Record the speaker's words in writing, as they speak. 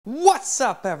What's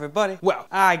up, everybody? Well,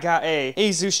 I got a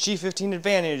Asus G15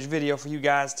 Advantage video for you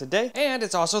guys today, and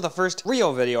it's also the first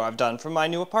real video I've done from my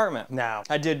new apartment. Now,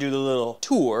 I did do the little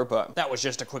tour, but that was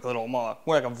just a quick little more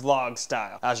like a vlog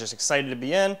style. I was just excited to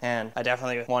be in, and I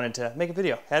definitely wanted to make a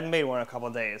video. Hadn't made one in a couple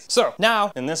of days. So,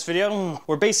 now, in this video,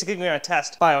 we're basically going to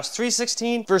test BIOS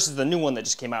 316 versus the new one that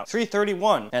just came out,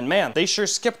 331. And man, they sure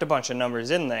skipped a bunch of numbers,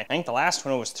 didn't they? I think the last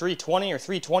one was 320 or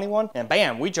 321, and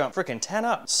bam, we jumped freaking 10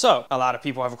 up. So, a lot of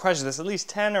people have requested this. At least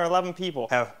 10 or 11 people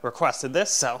have requested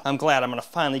this, so I'm glad I'm gonna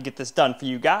finally get this done for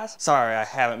you guys. Sorry I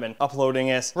haven't been uploading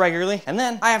this regularly. And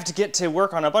then I have to get to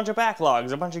work on a bunch of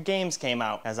backlogs. A bunch of games came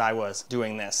out as I was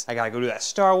doing this. I gotta go do that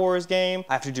Star Wars game.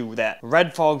 I have to do that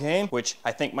Redfall game, which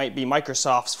I think might be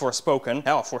Microsoft's Forspoken.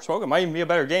 Hell, Forspoken might even be a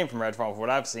better game from Redfall for what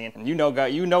I've seen. And you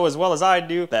know as well as I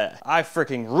do that I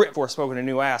freaking rip Forspoken a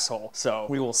new asshole. So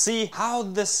we will see how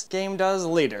this game does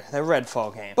later, the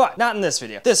Redfall game. But not in this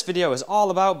video. This video is all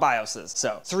about BIOS.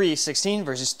 So 316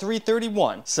 versus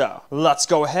 331. So let's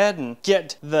go ahead and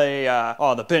get the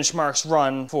benchmarks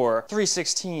run for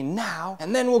 316 now,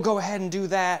 and then we'll go ahead and do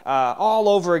that all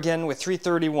over again with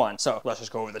 331. So let's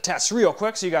just go over the tests real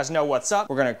quick so you guys know what's up.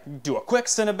 We're gonna do a quick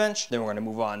Cinebench, then we're gonna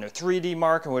move on to 3D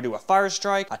Mark, and we'll do a Fire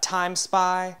Strike, a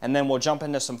Timespy, and then we'll jump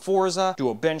into some Forza, do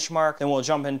a benchmark, then we'll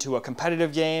jump into a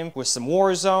competitive game with some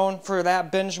Warzone for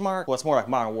that benchmark. Well, it's more like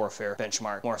Modern Warfare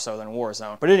benchmark, more so than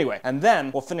Warzone. But anyway, and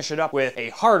then we'll finish it up with a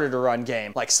harder to run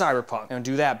game like Cyberpunk and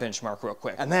do that benchmark real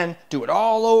quick. And then do it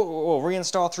all over, we'll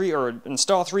install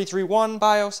 331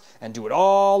 BIOS and do it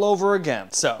all over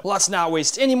again. So let's not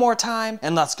waste any more time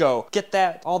and let's go get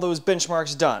all those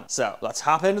benchmarks done. So let's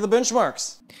hop into the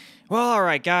benchmarks. Well, all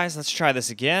right, guys, let's try this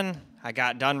again. I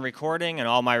got done recording and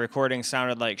all my recordings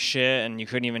sounded like shit and you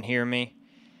couldn't even hear me.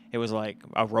 It was like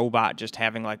a robot just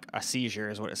having like a seizure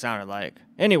is what it sounded like.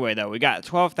 Anyway, though, we got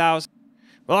 12,000.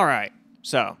 Well, all right.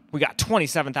 So, we got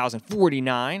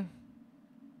 27,049.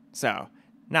 So,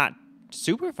 not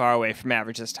super far away from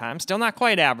average this time. Still not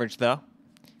quite average, though.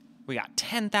 We got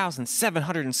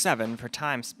 10,707 for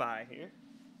Timespy here.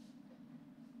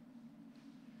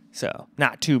 So,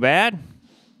 not too bad.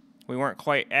 We weren't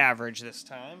quite average this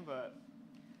time, but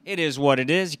it is what it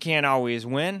is. You can't always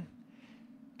win.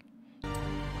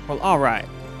 Well, alright.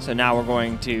 So, now we're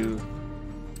going to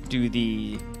do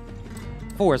the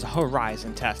Forza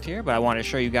Horizon test here, but I want to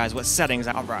show you guys what settings.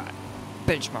 Alright,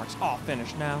 benchmarks all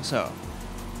finished now, so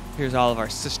here's all of our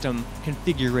system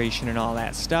configuration and all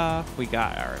that stuff. We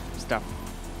got our stuff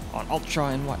on Ultra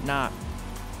and whatnot.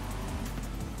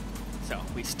 So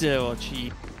we still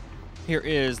achieve. Here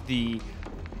is the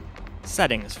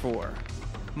settings for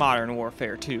Modern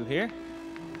Warfare 2 here.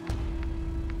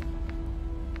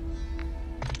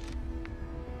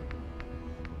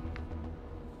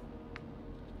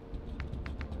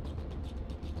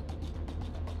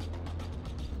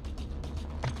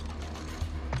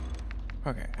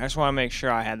 Okay, I just want to make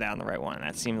sure I had that on the right one.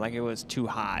 That seemed like it was too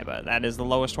high, but that is the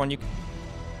lowest one you can.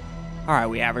 Alright,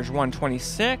 we averaged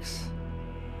 126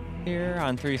 here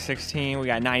on 316. We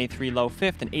got 93 low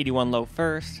fifth and 81 low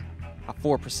first. A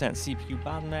 4% CPU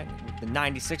bottleneck with the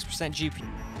 96% GPU.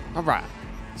 Alright,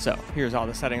 so here's all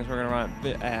the settings we're going to run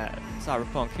at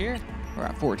Cyberpunk here. We're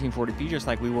at 1440p just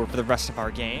like we were for the rest of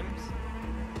our games.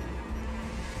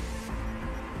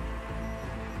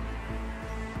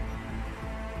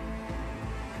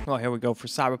 Well, here we go for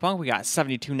Cyberpunk. We got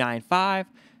 7295,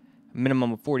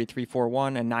 minimum of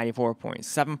 4341, and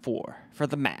 94.74 for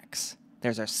the max.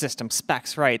 There's our system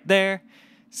specs right there,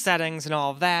 settings and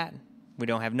all of that. We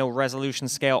don't have no resolution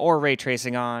scale or ray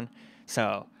tracing on,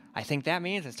 so I think that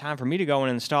means it's time for me to go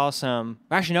and install some.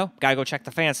 Actually, no, gotta go check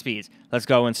the fan speeds. Let's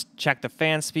go and check the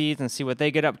fan speeds and see what they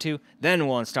get up to. Then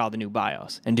we'll install the new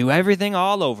BIOS and do everything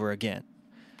all over again.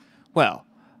 Well,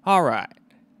 all right.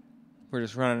 We're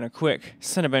just running a quick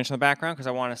Cinebench in the background because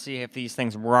I want to see if these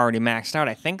things were already maxed out.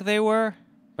 I think they were,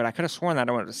 but I could have sworn that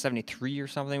I went to 73 or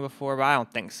something before, but I don't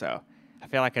think so. I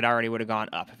feel like it already would have gone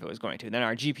up if it was going to. Then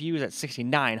our GPU is at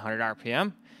 6,900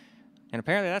 RPM, and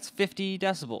apparently that's 50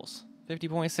 decibels,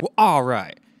 50.6. Well, all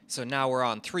right, so now we're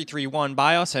on 331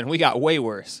 BIOS, and we got way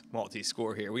worse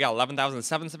multi-score here. We got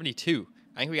 11,772.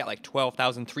 I think we got like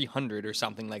 12,300 or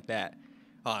something like that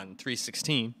on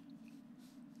 316.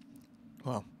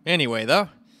 Well, anyway, though,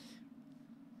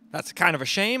 that's kind of a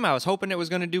shame. I was hoping it was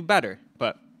going to do better,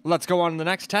 but let's go on to the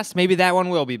next test. Maybe that one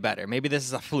will be better. Maybe this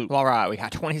is a fluke. All right, we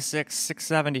got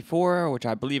 26,674, which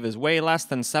I believe is way less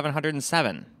than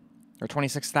 707, or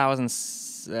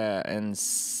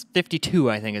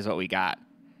 26,052, I think is what we got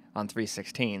on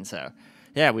 316. So,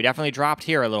 yeah, we definitely dropped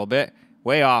here a little bit.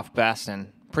 Way off best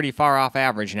and pretty far off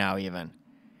average now even.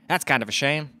 That's kind of a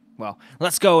shame. Well,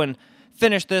 let's go and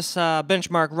finish this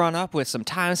benchmark run up with some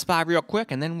Timespy real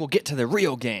quick, and then we'll get to the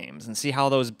real games and see how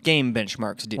those game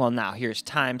benchmarks do. Well, now here's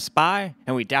Timespy,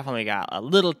 and we definitely got a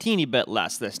little teeny bit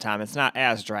less this time. It's not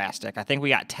as drastic. I think we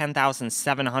got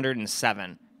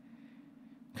 10,707.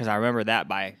 Because I remember that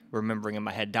by remembering in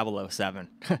my head 007.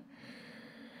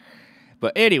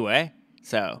 But anyway,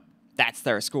 so that's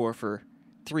their score for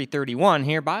 331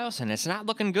 here, BIOS, and it's not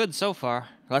looking good so far.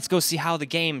 Let's go see how the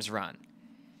games run.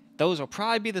 Those will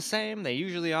probably be the same, they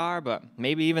usually are, but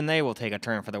maybe even they will take a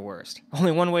turn for the worst.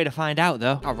 Only one way to find out,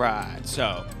 though. Alright,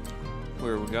 so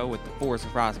here we go with the Forza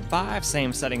Horizon 5,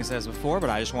 same settings as before, but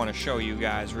I just want to show you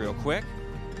guys real quick,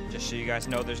 just so you guys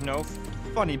know there's no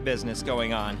funny business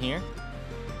going on here.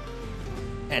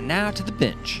 And now to the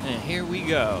bench. And here we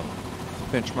go.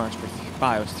 Benchmarks for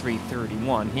BIOS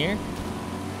 331 here.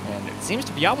 And it seems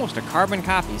to be almost a carbon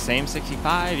copy. Same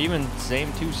 65, even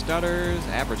same 2 stutters,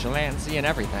 average latency, and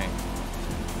everything.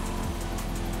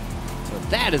 So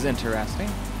that is interesting.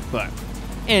 But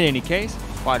in any case,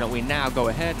 why don't we now go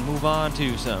ahead and move on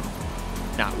to some,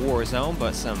 not Warzone,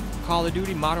 but some Call of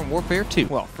Duty Modern Warfare 2.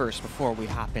 Well, first, before we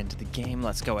hop into the game,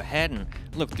 let's go ahead and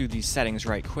look through these settings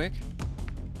right quick.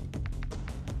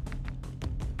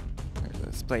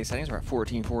 Display settings, we're at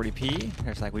 1440p,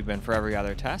 just like we've been for every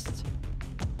other test.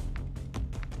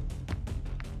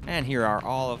 And here are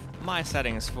all of my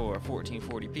settings for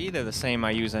 1440p. They're the same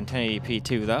I use on 1080p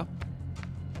too, though.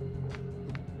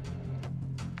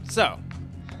 So,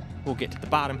 we'll get to the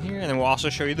bottom here, and then we'll also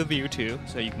show you the view too,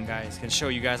 so you guys can show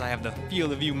you guys I have the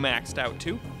field of view maxed out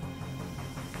too.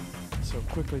 So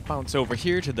quickly bounce over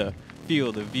here to the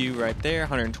field of view right there,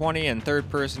 120, and third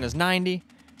person is 90.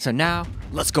 So now,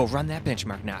 let's go run that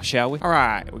benchmark now, shall we? All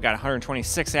right, we got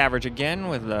 126 average again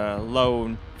with a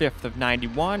low 5th of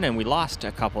 91, and we lost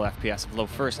a couple FPS of low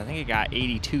first. I think it got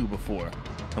 82 before.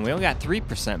 And we only got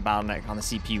 3% bottleneck on the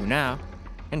CPU now.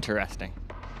 Interesting.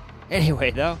 Anyway,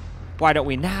 though, why don't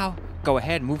we now go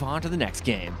ahead and move on to the next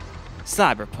game,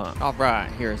 Cyberpunk. All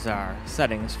right, here's our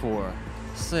settings for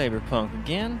Cyberpunk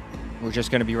again. We're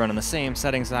just gonna be running the same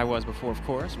settings as I was before, of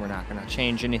course. We're not gonna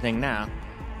change anything now.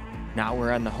 Now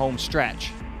we're on the home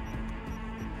stretch.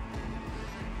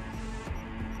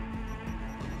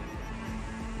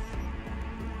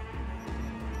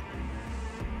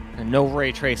 And no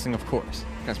ray tracing, of course,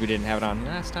 because we didn't have it on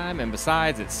last time, and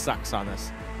besides, it sucks on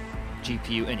this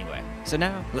GPU anyway. So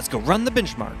now, let's go run the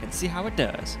benchmark and see how it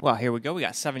does. Well, here we go. We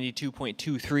got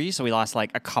 72.23, so we lost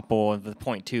like a couple of the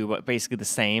 0.2, but basically the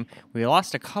same. We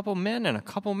lost a couple min and a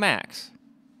couple max,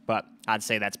 but I'd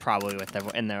say that's probably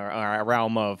in the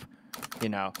realm of, you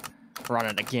know, run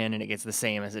it again and it gets the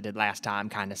same as it did last time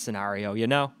kind of scenario, you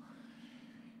know?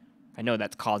 I know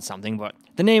that's called something, but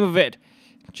the name of it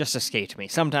just escaped me.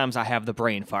 Sometimes I have the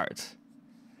brain farts.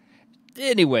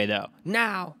 Anyway, though,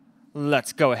 now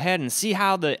let's go ahead and see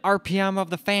how the RPM of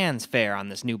the fans fare on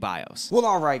this new BIOS. Well,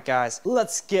 alright guys,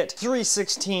 let's get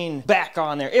 316 back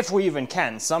on there, if we even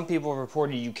can. Some people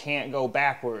reported you can't go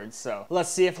backwards, so let's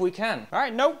see if we can.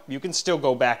 Alright, nope, you can still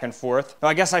go back and forth.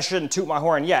 Well, I guess I shouldn't toot my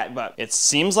horn yet, but it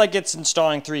seems like it's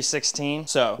installing 316,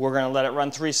 so we're gonna let it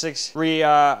run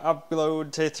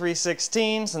upload to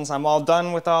 316 since I'm all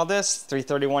done with all this.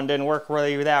 331 didn't work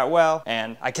really that well,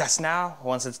 and I guess now,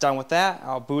 once it's done with that,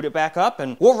 I'll boot it back up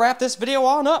and we'll wrap this video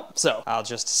on up. So I'll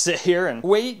just sit here and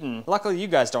wait, and luckily you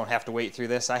guys don't have to wait through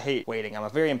this. I hate waiting. I'm a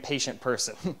very impatient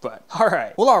person. But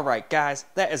alright. Well, alright guys,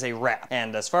 that is a wrap.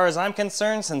 And as far as I'm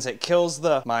concerned, since it kills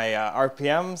my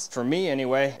RPMs, for me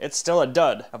anyway, it's still a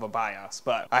dud of a BIOS.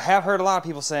 But I have heard a lot of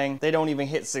people saying they don't even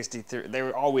hit 63. They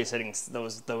were always hitting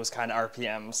those kind of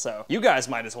RPMs. So you guys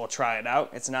might as well try it out.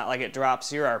 It's not like it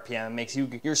drops your RPM and makes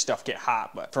your stuff get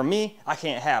hot. But for me, I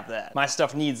can't have that. My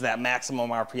stuff needs that maximum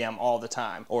RPM all the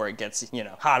time, or it gets, you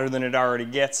know, hotter than it already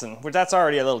gets, and that's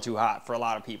already a little too hot for a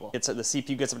lot of people. The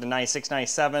CPU gets up to 96,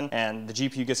 97, and the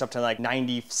GPU gets up to like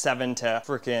 97 to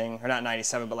freaking, or not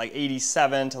 97, but like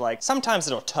 87 to like, sometimes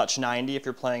it'll touch 90 if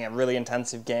you're playing a really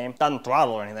intensive game. Doesn't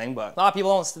throttle or anything, but a lot of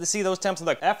people don't see those temps and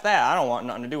like, F that, I don't want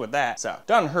nothing to do with that. So,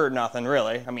 doesn't hurt nothing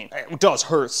really. I mean, it does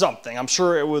hurt something. I'm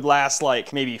sure it would last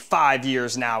like maybe 5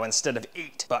 years now instead of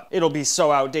 8, but it'll be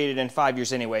so outdated in 5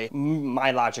 years anyway.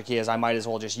 My logic is I might as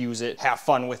well just use it, have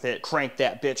fun with it, crank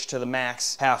that bitch to the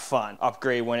max, have fun,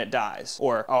 upgrade when it dies,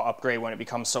 or I'll upgrade when it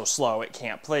becomes so slow it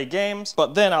can't play games,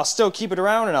 but then I'll still keep it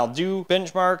around and I'll do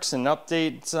benchmarks and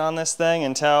updates on this thing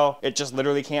until it just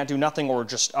literally can't do nothing or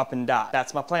just up and die.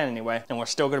 That's my plan anyway, and we're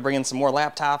still gonna bring in some more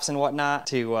laptops and whatnot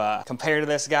to compare to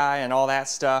this guy and all that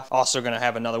stuff. Also gonna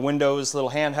have another Windows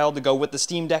little handheld to go with the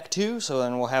Steam Deck too, so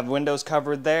then we'll have Windows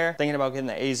covered there. Thinking about getting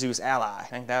the Asus Ally. I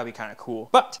think that would be kind of cool.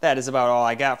 But that is about all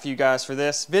I got for you guys for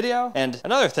this video, and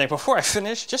another thing before I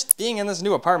finish, just being in this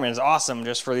new apartment is awesome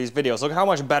just for these videos. Look how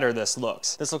much better this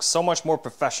looks. This looks so much more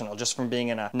professional just from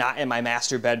being not in my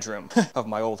master bedroom of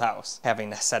my old house.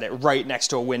 Having to set it right next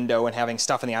to a window and having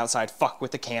stuff on the outside fuck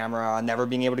with the camera, never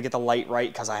being able to get the light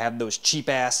right because I have those cheap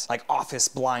ass like office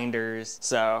blinders.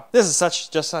 So this is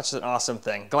just such an awesome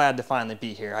thing. Glad to finally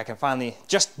be here. I can finally,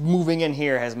 just moving in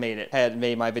here had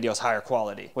made my videos higher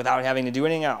quality without having to do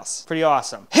anything else. Pretty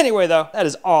awesome. Anyway though, that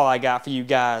is all I got for you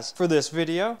guys for this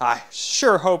video. I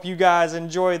sure hope you guys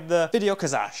enjoyed the video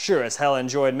because I sure as hell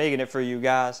enjoyed making it for you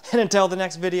guys. And until the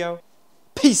next video,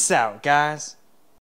 peace out guys.